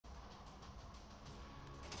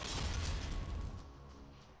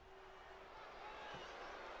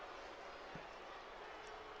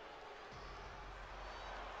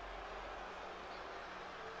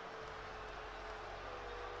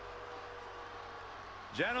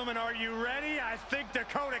Gentlemen, are you ready? I think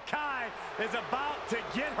Dakota Kai is about to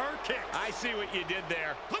get her kicks. I see what you did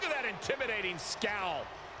there. Look at that intimidating scowl.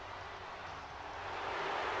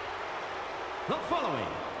 The following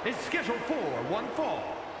is scheduled for one fall.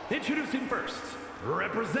 Introducing first,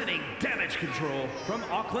 representing Damage Control from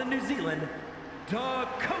Auckland, New Zealand,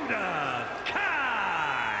 Dakota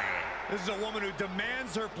Kai. This is a woman who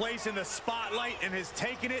demands her place in the spotlight and has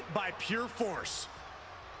taken it by pure force.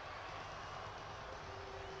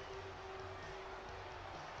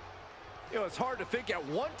 You know, it's hard to think at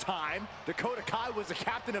one time Dakota Kai was the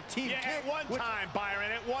captain of Team Kick. At one time, Byron,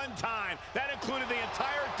 at one time. That included the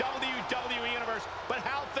entire WWE Universe, but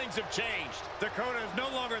how things have changed. Dakota is no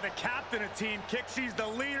longer the captain of Team Kick. She's the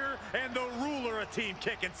leader and the ruler of Team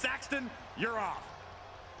Kick. And Saxton, you're off.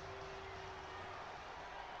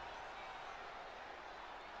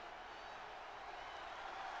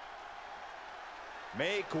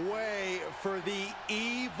 Make way for the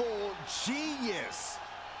evil genius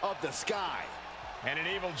of the Sky. And an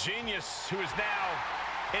evil genius who is now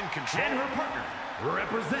in control. And her partner,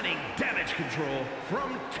 representing Damage Control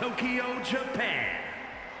from Tokyo, Japan,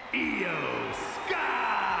 Io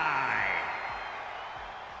Sky.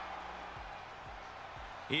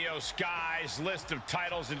 Io Sky's list of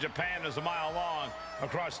titles in Japan is a mile long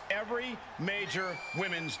across every major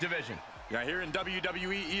women's division. Yeah, here in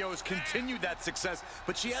WWE, Io's continued that success,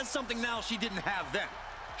 but she has something now she didn't have then.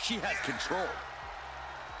 She has control.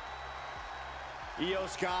 Io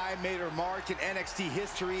Sky made her mark in NXT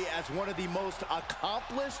history as one of the most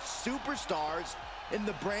accomplished superstars in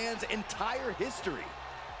the brand's entire history.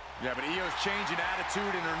 Yeah, but Io's change in attitude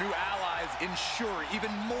and her new allies ensure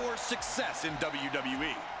even more success in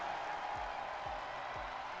WWE.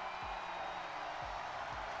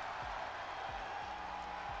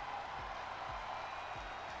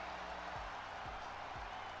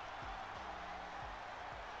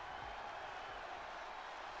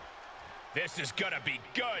 This is gonna be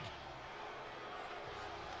good.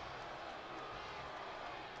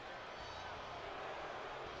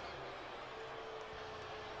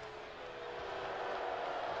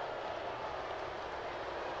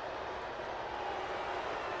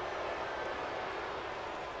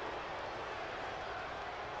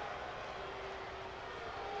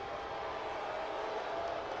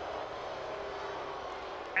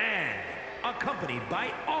 And accompanied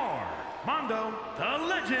by Armando, the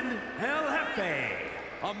Legend, El Jefe.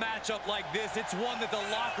 A matchup like this, it's one that the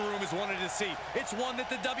locker room has wanted to see. It's one that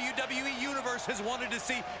the WWE Universe has wanted to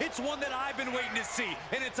see. It's one that I've been waiting to see,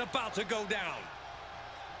 and it's about to go down.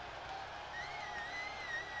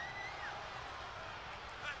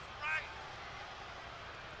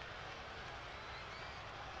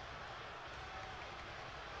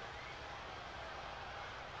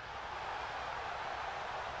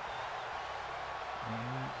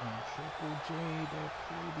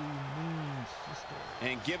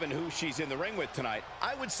 And given who she's in the ring with tonight,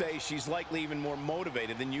 I would say she's likely even more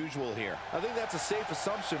motivated than usual here. I think that's a safe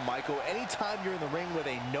assumption, Michael. Anytime you're in the ring with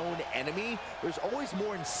a known enemy, there's always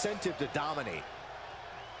more incentive to dominate.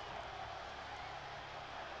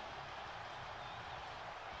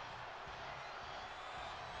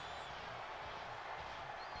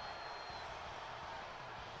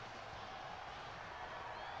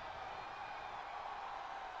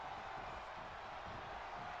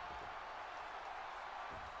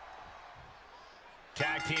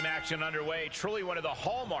 Tag team action underway, truly one of the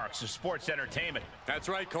hallmarks of sports entertainment. That's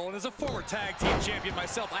right, Colin. As a former tag team champion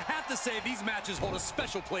myself, I have to say these matches hold a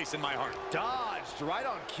special place in my heart. Dodged right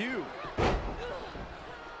on cue.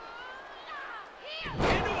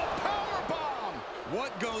 Into a power bomb.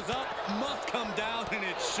 What goes up must come down, and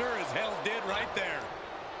it sure as hell did right there.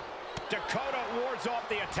 Dakota wards off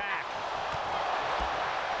the attack.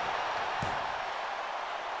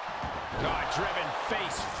 Driven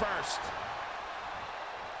face first.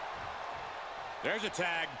 There's a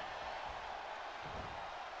tag.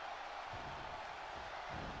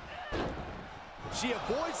 She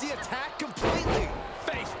avoids the attack completely.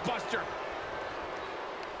 Face buster.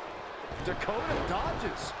 Dakota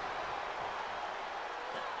dodges.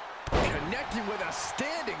 Connecting with a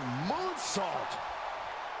standing moonsault.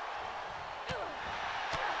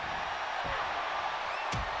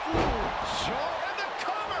 And the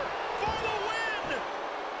cover for the win.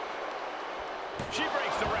 She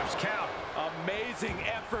breaks the ref's count. Amazing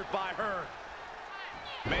effort by her.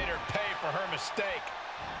 Made her pay for her mistake.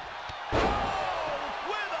 Oh,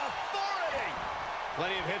 with authority.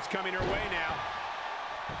 Plenty of hits coming her way now.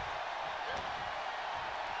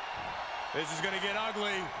 This is going to get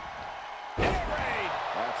ugly. Air raid.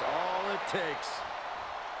 That's all it takes.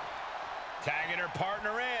 Tagging her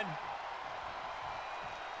partner in.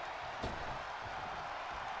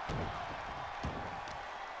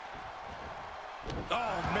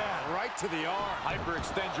 to the arm.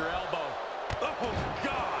 Hyperextend your elbow. Oh,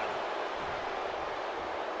 God.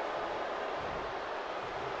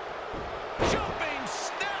 Jumping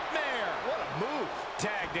snapmare. What a move.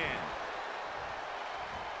 Tagged in.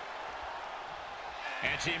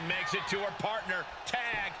 And she makes it to her partner.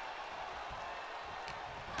 Tag.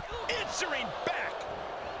 Answering back.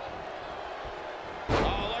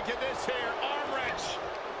 Oh, look at this here. Arm wrench.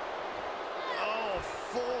 Oh,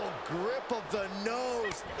 full grip of the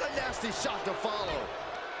nose. A nasty shot to follow.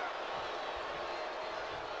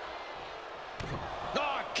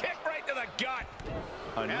 Oh, kick right to the gut.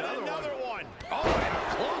 Another one. Oh, and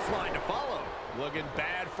a clothesline to follow. Looking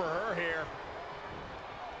bad for her here.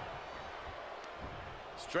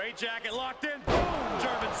 Straight jacket locked in. Boom!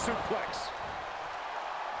 German suplex.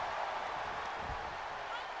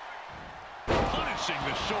 Punishing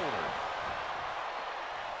the shoulder.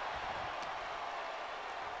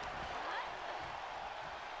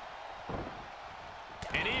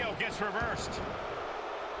 And Io gets reversed.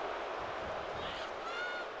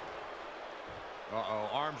 Uh-oh,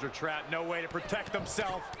 arms are trapped. No way to protect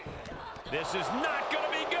themselves. This is not going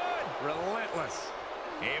to be good. Relentless.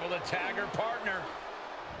 Able to tag her partner.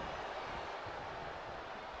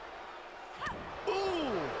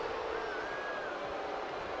 Ooh.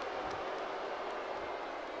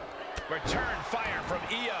 Return fire from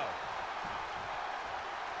Io.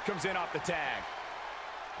 Comes in off the tag.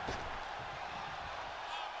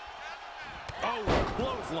 Oh,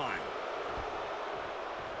 clothesline.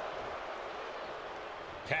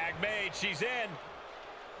 Tag made. She's in.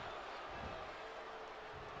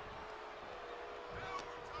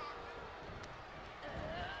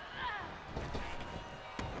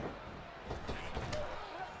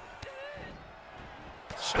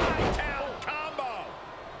 Chi-town combo.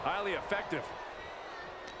 Highly effective.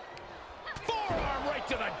 Forearm right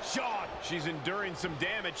to the jaw. She's enduring some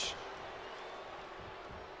damage.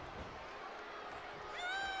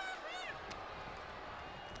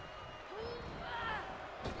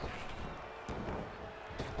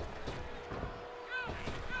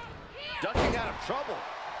 Ducking out of trouble.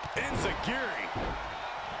 Enziguri.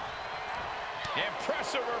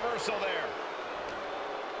 Impressive reversal there.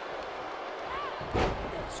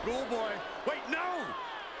 Schoolboy. Wait, no!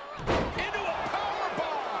 Into a power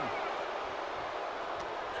bomb.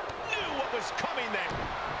 Knew what was coming there.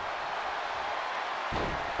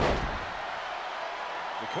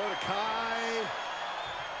 Dakota Kai.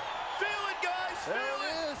 Feel it, guys. There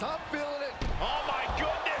it is. I'm feeling it. Oh, my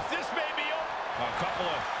goodness. This may be a couple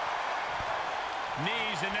of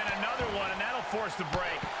knees and then another one, and that'll force the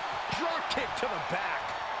break. Drop kick to the back.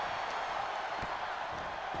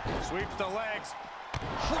 Sweeps the legs.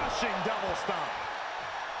 Crushing double stomp.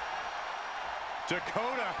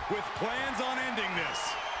 Dakota with plans on ending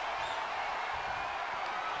this.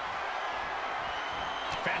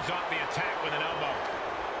 Fends off the attack with an elbow.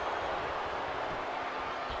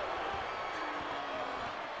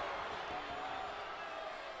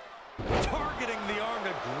 Targeting the arm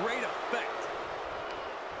to great effect.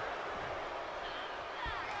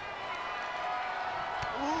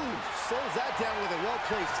 Ooh, slows that down with a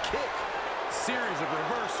well-placed kick. Series of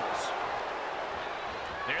reversals.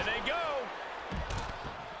 There they go.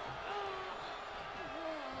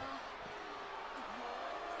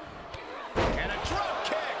 And a drop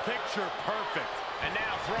kick. Picture perfect. And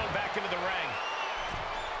now thrown back into the ring.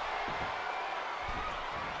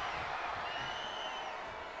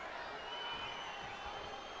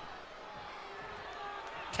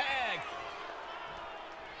 Tag.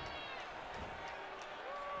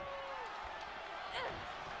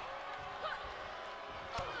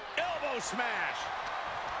 Elbow smash.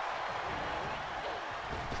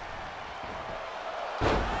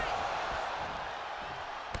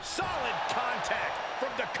 Solid contact from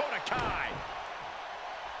Dakota Kai.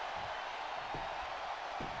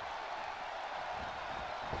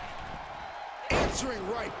 Answering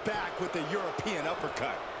right back with the European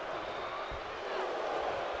uppercut.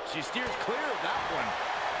 She steers clear of that one.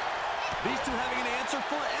 These two having an answer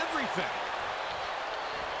for everything.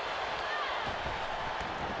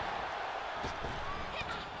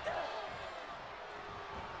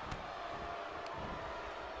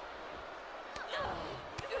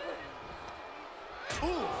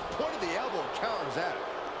 Ooh, point of the elbow counters that.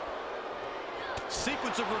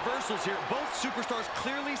 Sequence of reversals here. Both superstars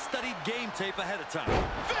clearly studied game tape ahead of time.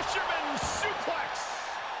 Fisherman suplex.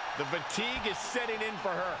 The fatigue is setting in for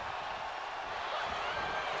her.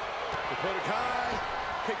 Dakota Kai,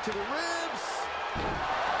 kick to the ribs.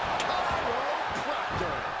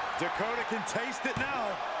 Chiropractor. Dakota can taste it now.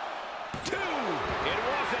 Two. It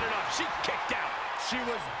wasn't enough. She kicked out. She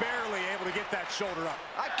was barely able to get that shoulder up.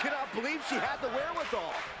 I cannot believe she had the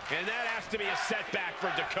wherewithal. And that has to be a setback for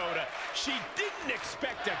Dakota. She didn't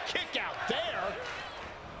expect a kick out there.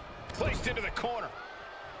 Placed into the corner.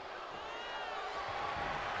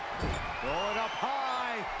 Going up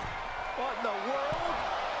high. What in the world?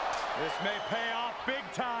 This may pay off big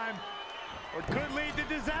time, or could lead to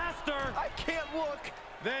disaster. I can't look.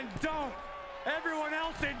 Then don't. Everyone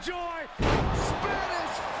else enjoy.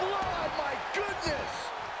 Spanish fly, my goodness.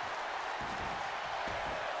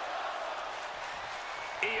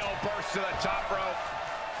 Io bursts to the top rope.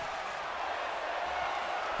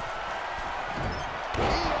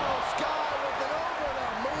 Io Sky with an over the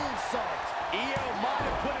moonsault. Io might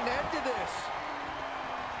have put an end to this.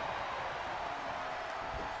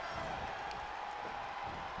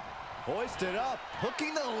 Hoisted up,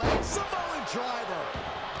 hooking the leg, Samoan driver.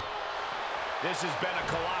 This has been a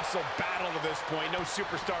colossal battle to this point. No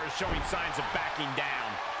superstar is showing signs of backing down.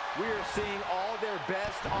 We are seeing all their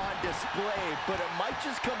best on display, but it might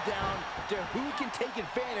just come down to who can take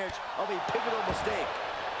advantage of a pivotal mistake.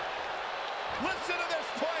 Listen to this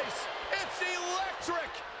place. It's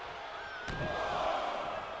electric.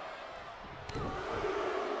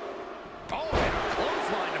 Oh, and a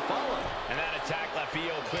clothesline to follow. And that attack left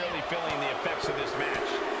Io clearly feeling the effects of this match.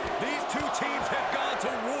 These two teams have gone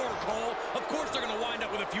to war, Cole. Of course they're going to wind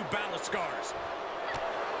up with a few battle scars.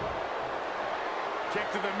 Kick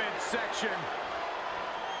to the midsection.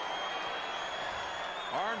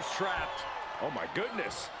 Arms trapped. Oh, my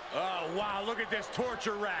goodness. Oh, wow, look at this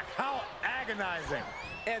torture rack. How agonizing.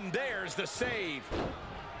 And there's the save.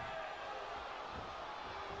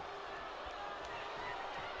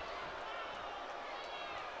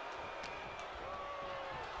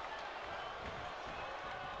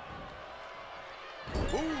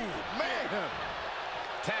 Ooh, man.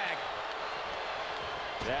 Tag.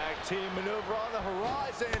 Tag team maneuver on the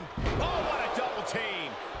horizon. Oh, what a double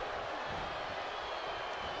team.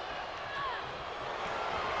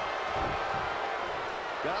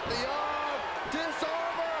 Got the arm.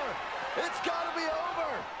 Disarmer. It's got to be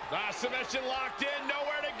over. Submission locked in.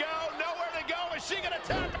 Nowhere to go. Nowhere to go. Is she going to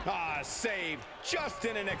tap? Saved just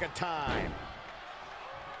in a nick of time.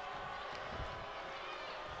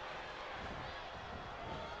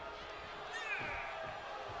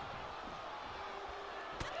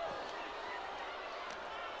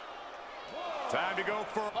 Time to go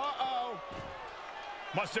for...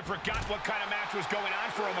 Must have forgot what kind of match was going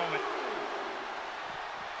on for a moment.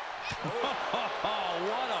 Oh,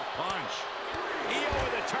 what a punch. Io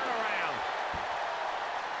with a turnaround.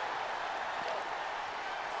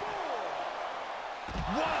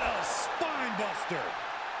 What a spine buster.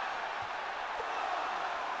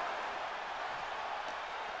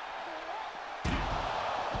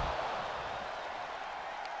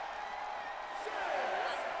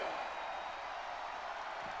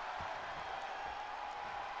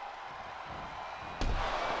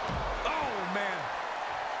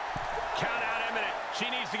 She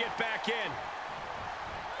needs to get back in.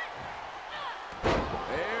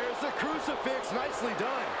 There's the crucifix. Nicely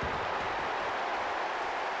done.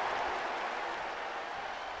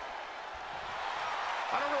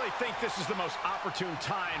 I don't really think this is the most opportune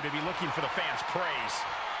time to be looking for the fans' praise.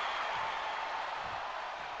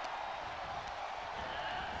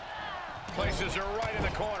 Places her right in the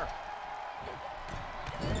corner.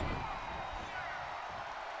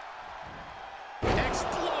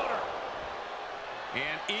 Exploder.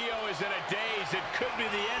 And Io is in a daze. It could be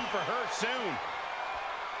the end for her soon.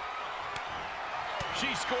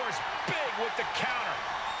 She scores big with the counter.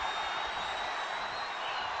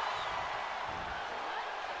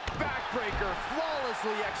 Backbreaker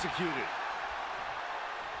flawlessly executed.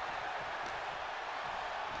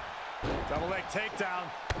 Double leg takedown.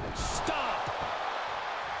 Stop.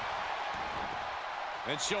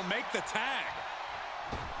 And she'll make the tag.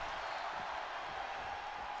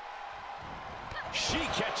 She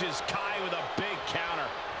catches Kai with a big counter.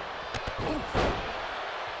 Oof.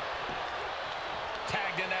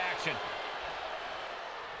 Tagged into action.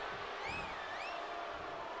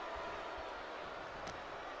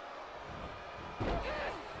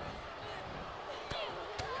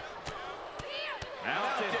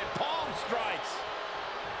 Mounted palm strikes.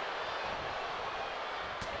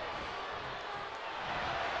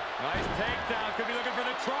 Nice takedown. Could be looking for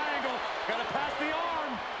the triangle. Gotta pass the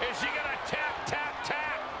arm. Is she gonna tap, tap,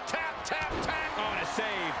 tap, tap, tap, tap? On a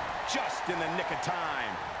save, just in the nick of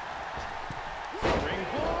time.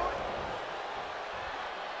 Springboard.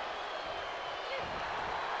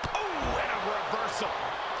 Oh, and a reversal.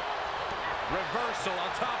 Reversal on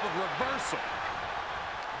top of reversal.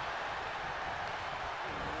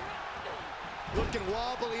 Looking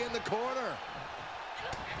wobbly in the corner.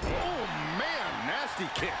 Oh, man, nasty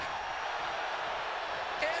kick.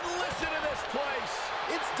 And listen to this place.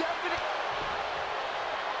 It's definite.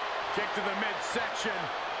 Kick to the midsection.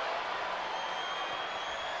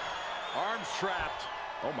 Arms trapped.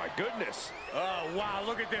 Oh, my goodness. Oh, wow,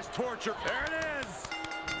 look at this torture. There it is.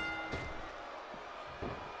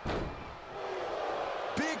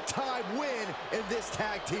 Big time win in this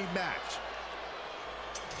tag team match.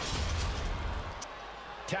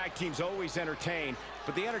 Tag teams always entertain,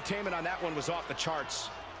 but the entertainment on that one was off the charts.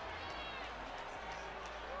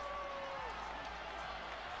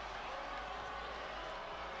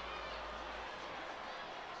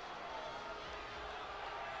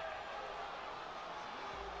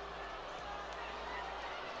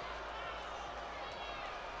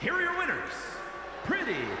 Here are your winners,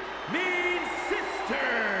 Pretty Mean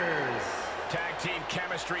Sisters. Tag team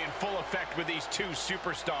chemistry in full effect with these two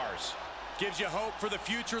superstars. Gives you hope for the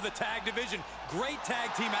future of the tag division. Great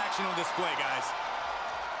tag team action on display, guys.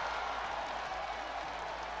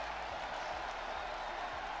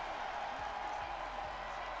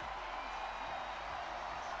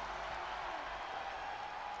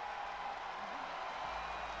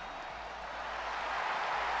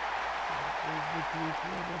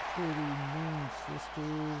 The Pretty Mean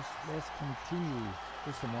Sisters. Let's continue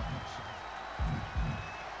with some more action.